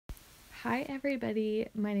Hi everybody,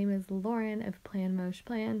 my name is Lauren of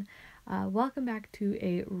planmoshplan. Welcome back to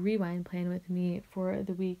a rewind plan with me for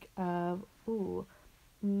the week of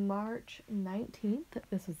March 19th.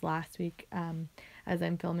 This was last week as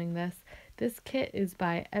I'm filming this. This kit is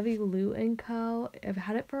by Evie Lou and Co. I've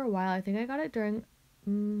had it for a while. I think I got it during,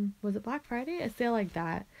 was it Black Friday? A sale like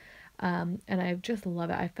that. And I just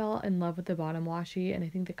love it. I fell in love with the bottom washi, and I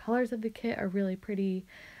think the colors of the kit are really pretty.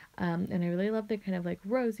 And I really love the kind of like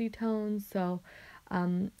rosy tones. So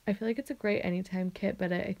I feel like it's a great anytime kit,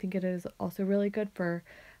 but I think it is also really good for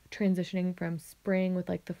transitioning from spring with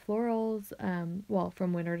like the florals,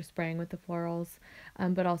 from winter to spring with the florals,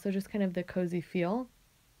 but also just kind of the cozy feel.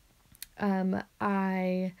 I'm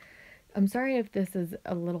sorry if this is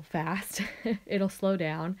a little fast. It'll slow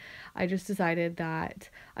down. I just decided that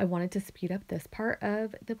I wanted to speed up this part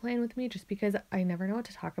of the plan with me just because I never know what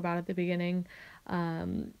to talk about at the beginning.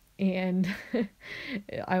 And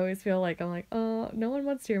I always feel like I'm like, oh, no one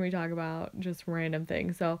wants to hear me talk about just random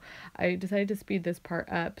things. So I decided to speed this part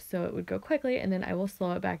up so it would go quickly, and then I will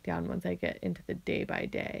slow it back down once I get into the day by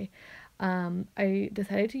day. I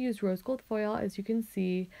decided to use rose gold foil. As you can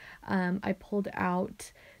see, I pulled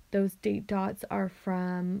out those date dots are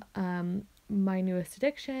from My Newest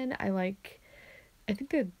Addiction. I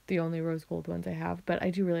think they're the only rose gold ones I have, but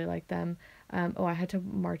I do really like them. I had to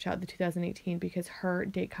march out the 2018 because her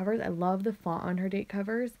date covers, I love the font on her date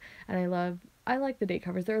covers, and I like the date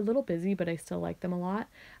covers. They're a little busy, but I still like them a lot.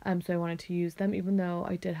 So I wanted to use them, even though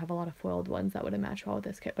I did have a lot of foiled ones that would have matched well with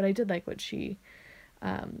this kit. But I did like what she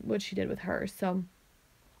did with hers. So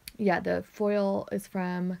yeah, the foil is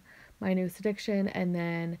from My Newest Addiction, and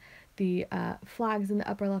then the flags in the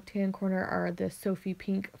upper left hand corner are the Sophie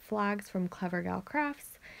Pink flags from Clever Gal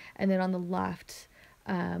Crafts, and then on the left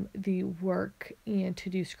the work and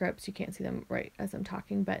to-do scripts. You can't see them right as I'm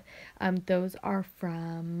talking, but those are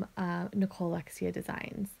from Nicole Lexia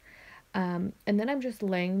Designs. And then I'm just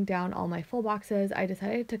laying down all my full boxes. I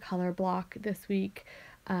decided to color block this week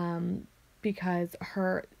because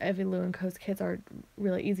her Evie Lou and Co.'s kits are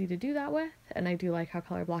really easy to do that with, and I do like how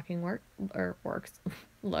color blocking works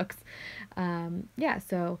looks.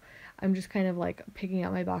 So I'm just kind of like picking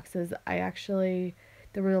out my boxes.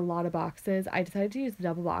 There were a lot of boxes. I decided to use the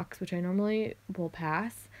double box, which I normally will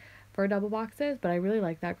pass for double boxes, but I really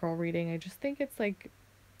like that girl reading. I just think it's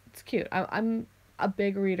cute. I'm a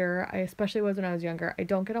big reader. I especially was when I was younger. I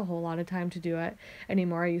don't get a whole lot of time to do it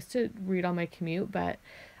anymore. I used to read on my commute, but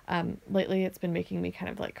lately it's been making me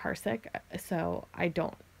kind of like car sick, so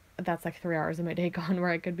that's like 3 hours of my day gone where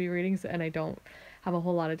I could be reading, and I don't have a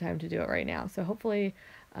whole lot of time to do it right now. So hopefully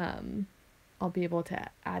I'll be able to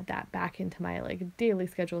add that back into my like daily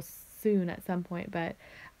schedule soon at some point, but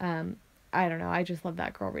I don't know, I just love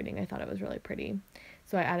that girl reading. I thought it was really pretty,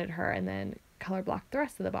 so I added her and then color blocked the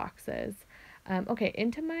rest of the boxes.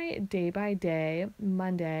 Into my day by day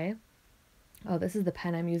Monday. Oh, this is the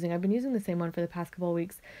pen I'm using. I've been using the same one for the past couple of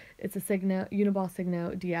weeks. It's a Uniball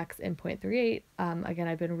Signo DX in .38. Again,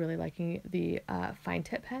 I've been really liking the fine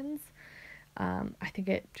tip pens. I think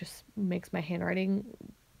it just makes my handwriting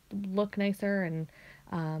look nicer, and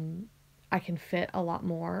I can fit a lot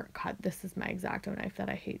more. God, this is my X-Acto knife that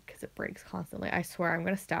I hate because it breaks constantly. I swear I'm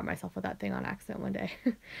going to stab myself with that thing on accident one day.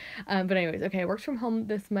 But anyways, okay, I worked from home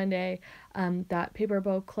this Monday. That paper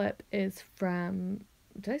bow clip is from...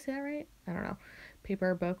 Did I say that right? I don't know.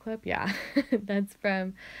 Paper bow clip? Yeah. That's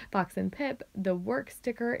from Fox and Pip. The work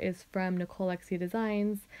sticker is from Nicole Lexia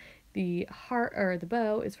Designs. The heart, or the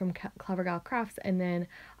bow, is from Clever Gal Crafts. And then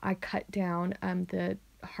I cut down the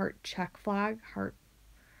heart check flag.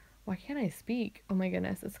 Why can't I speak? Oh my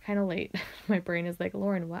goodness, it's kind of late. My brain is like,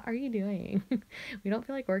 Lauren, what are you doing? We don't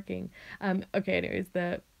feel like working. Anyways,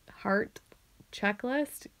 the heart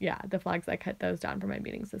checklist. Yeah, the flags, I cut those down for my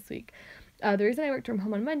meetings this week. The reason I worked from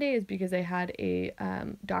home on Monday is because I had a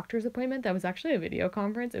doctor's appointment that was actually a video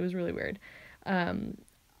conference. It was really weird on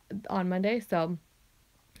Monday. So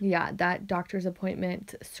yeah, that doctor's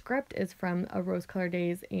appointment script is from a Rose Color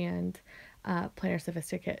Days and Planner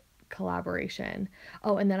Sophisticate collaboration.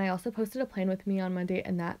 Oh, and then I also posted a plan with me on Monday,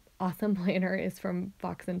 and that awesome planner is from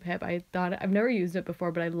Fox and Pip. I've never used it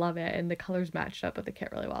before, but I love it, and the colors matched up with the kit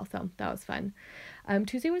really well, so that was fun.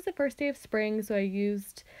 Tuesday was the first day of spring, so I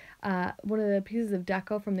used one of the pieces of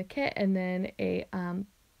deco from the kit, and then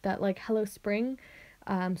that like Hello Spring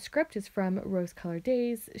script is from Rose Color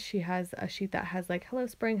Days. She has a sheet that has like Hello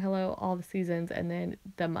Spring, Hello all the seasons, and then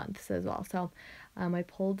the months as well. So I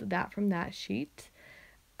pulled that from that sheet.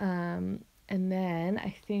 And then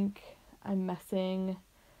I think I'm messing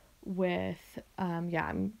with,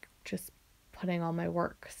 I'm just putting all my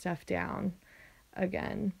work stuff down.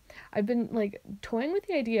 again. I've been like toying with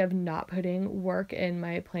the idea of not putting work in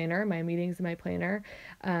my planner, my meetings in my planner.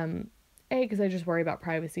 Because I just worry about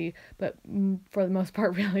privacy, but for the most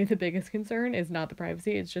part, really the biggest concern is not the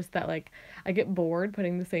privacy. It's just that like I get bored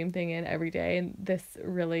putting the same thing in every day, and this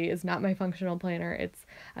really is not my functional planner. It's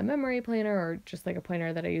a memory planner or just like a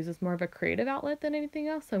planner that I use as more of a creative outlet than anything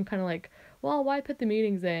else. So I'm kind of like, well, why put the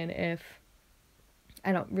meetings in if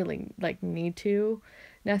I don't really like need to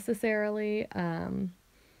necessarily?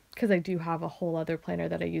 Because I do have a whole other planner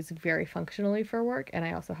that I use very functionally for work, and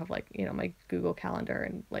I also have like, you know, my Google Calendar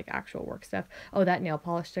and like actual work stuff. Oh, that nail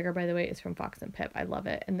polish sticker, by the way, is from Fox and Pip. I love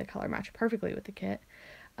it, and the color match perfectly with the kit.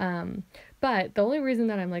 Um, but the only reason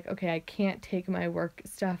that I'm like, okay, I can't take my work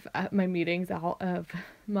stuff at my meetings out of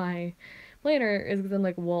my planner is because I'm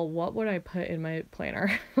like, well, what would I put in my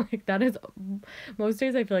planner? Like, that is, most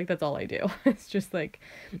days I feel like that's all I do. It's just like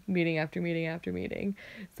meeting after meeting after meeting.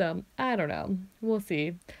 So I don't know. We'll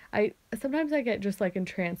see. Sometimes I get just like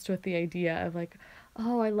entranced with the idea of like,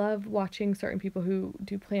 oh, I love watching certain people who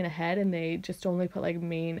do plan ahead and they just only put like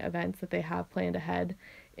main events that they have planned ahead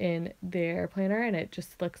in their planner, and it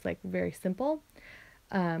just looks like very simple.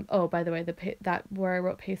 Oh, by the way, that where I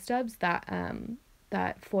wrote pay stubs, that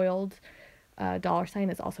foiled dollar sign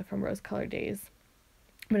is also from Rose Colored Days.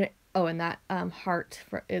 And that heart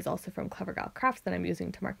is also from Clever Gal Crafts that I'm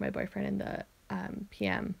using to mark my boyfriend in the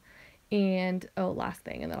PM. And last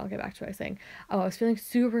thing, and then I'll get back to what I was saying. Oh, I was feeling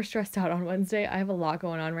super stressed out on Wednesday. I have a lot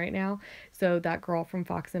going on right now. So that girl from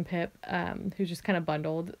Fox and Pip, who just kind of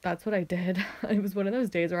bundled, that's what I did. It was one of those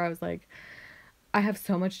days where I was like, I have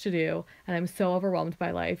so much to do and I'm so overwhelmed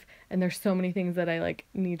by life and there's so many things that I like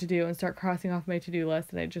need to do and start crossing off my to-do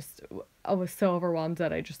list, and I was so overwhelmed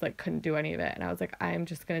that I just like couldn't do any of it, and I was like, I'm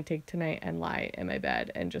just going to take tonight and lie in my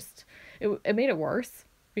bed, and just it made it worse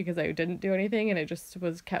because I didn't do anything and it just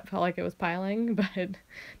felt like it was piling, but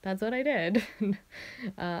that's what I did.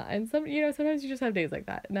 And sometimes you just have days like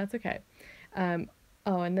that, and that's okay.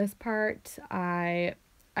 And this part, I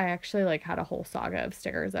actually like had a whole saga of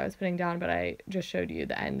stickers I was putting down, but I just showed you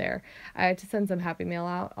the end there. I had to send some Happy Mail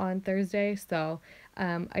out on Thursday, so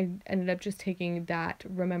I ended up just taking that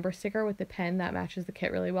Remember sticker with the pen that matches the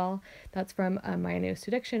kit really well. That's from my Newest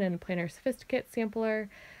Addiction and Planner Sophisticate sampler,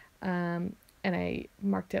 and I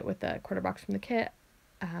marked it with the quarter box from the kit.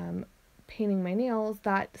 Painting my nails,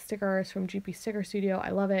 that sticker is from GP Sticker Studio.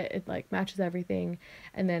 I love it. It like matches everything.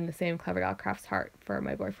 And then the same Clever Gal Crafts heart for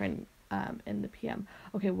my boyfriend in the PM.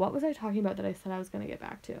 Okay, what was I talking about that I said I was going to get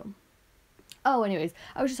back to? Oh, anyways,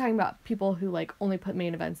 I was just talking about people who like only put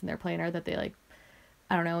main events in their planner, that they like,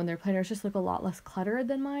 I don't know, and their planners just look a lot less cluttered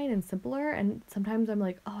than mine and simpler. And sometimes I'm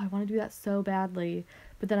like, oh, I want to do that so badly.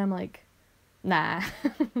 But then I'm like, nah.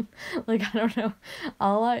 Like, I don't know.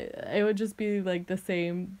 It would just be like the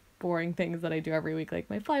same boring things that I do every week, like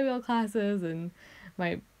my flywheel classes and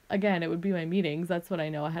again, it would be my meetings. That's what I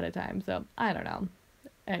know ahead of time. So I don't know.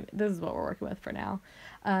 And this is what we're working with for now.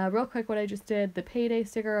 Real quick, what I just did, the payday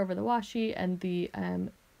sticker over the washi and the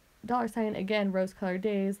dollar sign, again, Rose Colored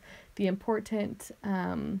Days. The important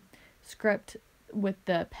script with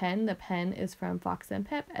the pen. The pen is from Fox and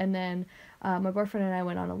Pip. And then my boyfriend and I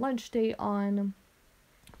went on a lunch date on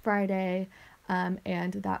Friday,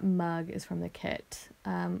 and that mug is from the kit.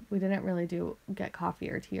 We didn't really get coffee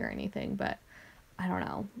or tea or anything, but I don't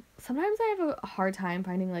know. Sometimes I have a hard time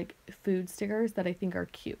finding like food stickers that I think are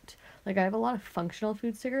cute. Like, I have a lot of functional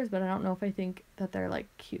food stickers, but I don't know if I think that they're like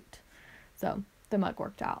cute. So the mug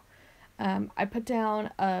worked out. I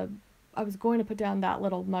was going to put down that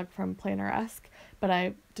little mug from Planner-esque, but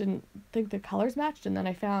I didn't think the colors matched, and then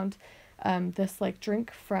I found this like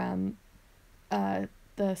drink from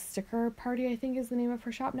the Sticker Party, I think is the name of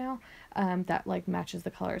her shop now, that like matches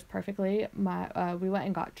the colors perfectly. We went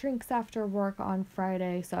and got drinks after work on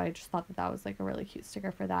Friday, so I just thought that was like a really cute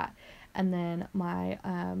sticker for that. And then my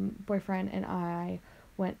boyfriend and I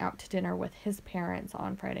went out to dinner with his parents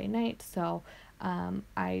on Friday night, so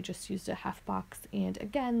I just used a half box, and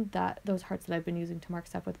again, those hearts that I've been using to mark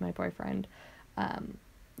stuff with my boyfriend,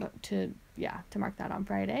 to mark that on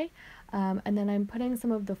Friday. And then I'm putting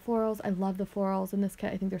some of the florals. I love the florals in this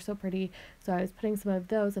kit. I think they're so pretty. So I was putting some of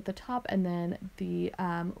those at the top, and then the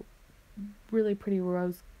really pretty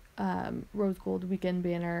rose gold weekend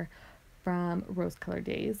banner from Rose Colored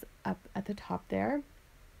Days up at the top there.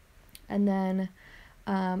 And then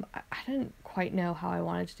I didn't quite know how I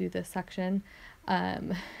wanted to do this section.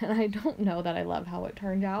 And I don't know that I love how it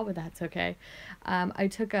turned out, but that's okay. I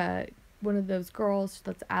took one of those girls,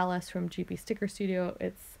 that's Alice from GP Sticker Studio.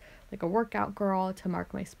 It's like a workout girl to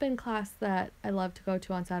mark my spin class that I love to go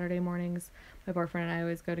to on Saturday mornings. My boyfriend and I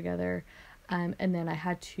always go together. And then I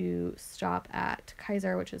had to stop at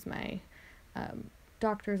Kaiser, which is my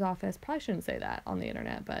doctor's office. Probably shouldn't say that on the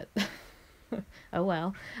internet, but oh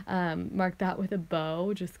well. Mark that with a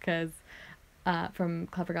bow just because from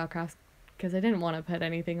Clever Gal Crafts, because I didn't want to put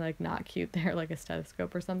anything like not cute there, like a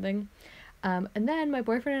stethoscope or something. And then my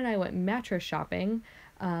boyfriend and I went mattress shopping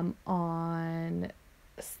on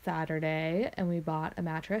Saturday, and we bought a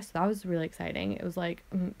mattress. That was really exciting. It was like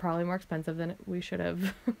probably more expensive than we should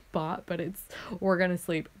have bought, but we're gonna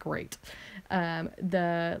sleep great.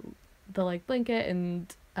 The like blanket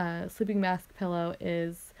and sleeping mask pillow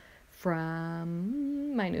is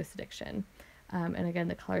from My Newest Addiction. And again,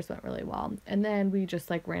 the colors went really well. And then we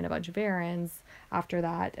just like ran a bunch of errands after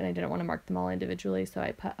that, and I didn't want to mark them all individually, so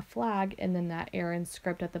I put a flag, and then that errand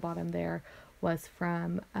script at the bottom there was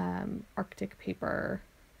from Arctic Paper.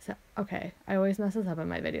 So, okay, I always mess this up in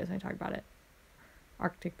my videos when I talk about it.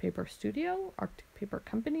 Arctic Paper Studio? Arctic Paper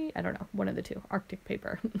Company? I don't know, one of the two. Arctic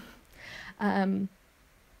Paper. On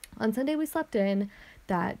Sunday we slept in.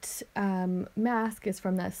 That mask is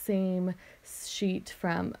from that same sheet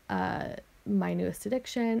from My Newest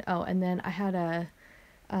Addiction. Oh, and then I had a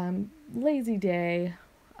lazy day.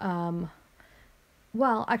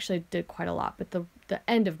 Well, actually I did quite a lot, but the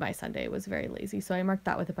end of my Sunday was very lazy, so I marked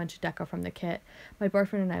that with a bunch of deco from the kit. My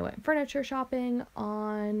boyfriend and I went furniture shopping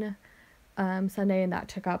on Sunday, and that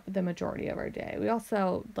took up the majority of our day. We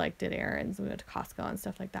also like did errands. We went to Costco and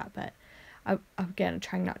stuff like that, but again,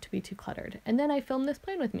 trying not to be too cluttered. And then I filmed this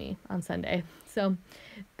plan with me on Sunday. So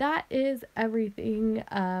that is everything.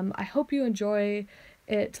 I hope you enjoy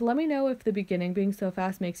it. Let me know if the beginning being so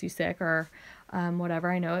fast makes you sick or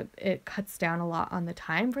whatever. I know it cuts down a lot on the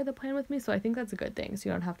time for the plan with me, so I think that's a good thing. So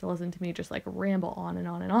you don't have to listen to me just like ramble on and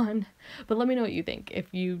on and on. But let me know what you think.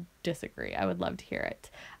 If you disagree, I would love to hear it.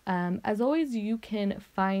 As always, you can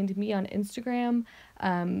find me on Instagram,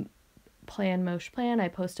 planmoshplan. I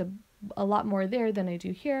post a lot more there than I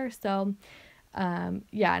do here. So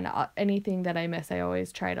yeah, and anything that I miss, I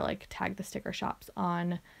always try to like tag the sticker shops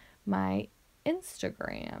on my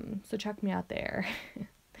Instagram. So check me out there.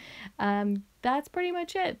 That's pretty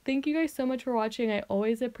much it. Thank you guys so much for watching. I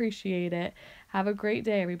always appreciate it. Have a great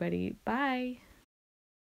day, everybody. Bye.